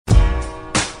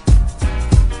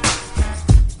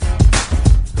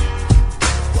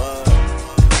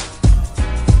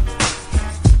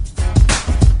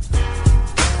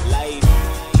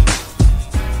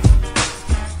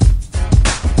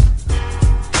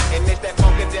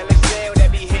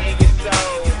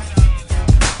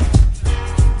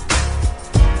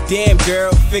Damn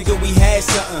girl, figure we had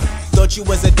something. Thought you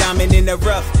was a diamond in the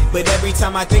rough, but every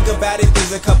time I think about it,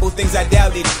 there's a couple things I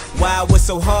doubted. Why it was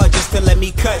so hard just to let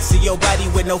me cut. See your body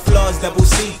with no flaws, double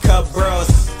C cup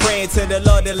bras. Praying to the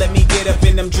Lord to let me get up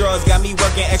in them drawers. Got me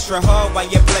working extra hard while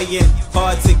you're playing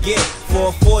hard to get. For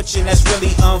a fortune, that's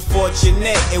really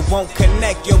unfortunate. It won't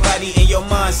connect your body and your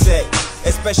mindset,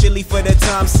 especially for the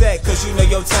time set, cause you know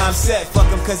your time set. Fuck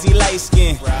him cause he light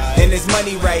skin, and his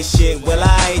money right shit. Well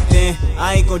alright then,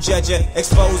 I ain't gon' judge ya.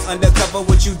 Expose undercover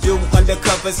what you do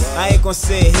undercovers. I ain't gon'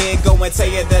 sit here and go and tell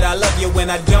you that I love you when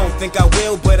I don't think I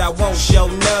will, but I won't show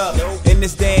up. In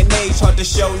this day and age, hard to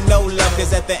show no love,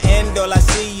 cause at the end all I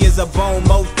see is a bone,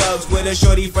 mo thugs with a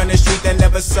shorty from the street that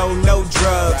never sold no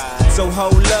drugs. So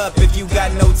hold up, if you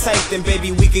got no type, then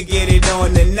baby we could get it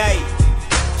on tonight.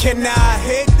 Can I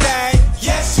hit that?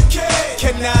 Yes you can.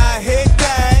 Can I hit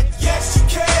that? Yes you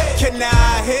can. Can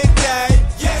I hit that?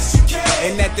 Yes you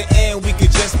can. And at the end we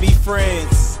could just be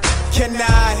friends. Can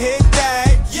I hit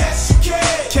that? Yes you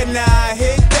can. Can I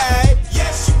hit that?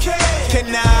 Yes you can.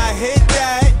 Can I hit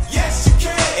that? Yes you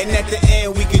can. And at the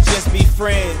end we could just be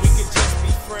friends. We could just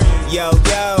be friends. Yo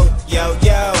yo yo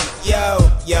yo yo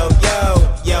yo yo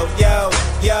yo yo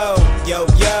yo yo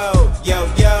yo yo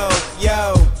yo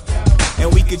yo.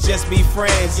 And we could just be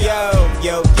friends, yo,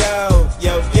 yo, yo,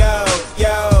 yo, yo,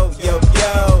 yo, yo,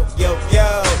 yo, yo,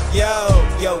 yo, yo,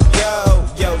 yo, yo,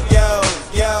 yo, yo,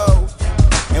 yo.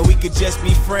 And we could just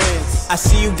be friends. I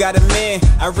see you got a man,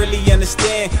 I really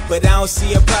understand, but I don't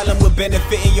see a problem with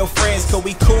benefiting your friends, cause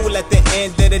we cool at the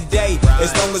end of the day,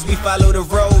 as long as we follow the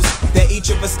roles that each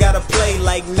of us gotta play.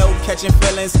 Like no catching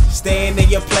feelings, staying in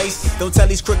your place. Don't tell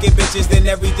these crooked bitches, then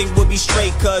everything will be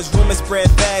straight, cause rumors spread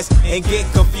fast and get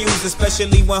confused,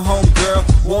 especially when homegirl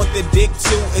want the dick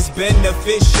too. It's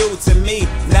beneficial to me,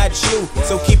 not you,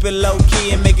 so keep it low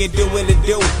key and make it do what it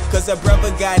do, cause a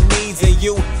brother got needs and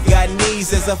you got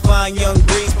needs. As a fine young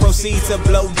breeze proceed to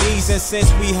blow D's, and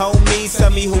since we homies,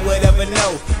 tell me who would ever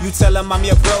know. You tell them I'm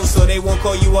your bro, so they won't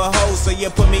call you a hoe. So you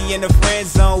put me in the friend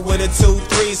zone with a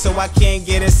 2-3, so I can't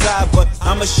get inside, but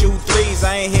I'ma shoot threes.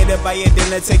 I ain't here to buy your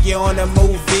dinner, take you on a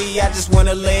movie. I just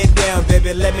wanna lay it down,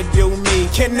 baby, let me do me.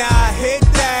 Can I hit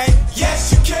that?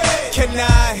 Yes you can. Can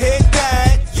I hit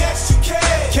that? Yes you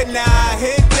can. Can I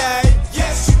hit that?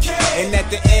 Yes you can. And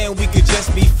at the end we could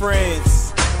just be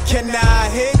friends. Can I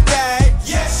hit that?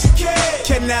 Yes you can.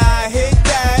 Can I hit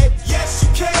that? Yes you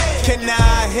can. Can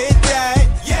I hit that?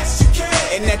 Yes you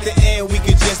can. And at the end we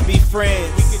could just be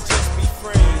friends. We could just be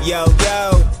friends. Yo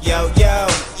yo yo yo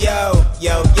yo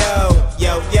yo yo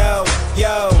yo yo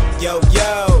yo yo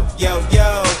yo yo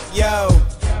yo yo.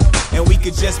 And we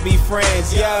could just be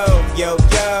friends. Yo yo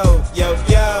yo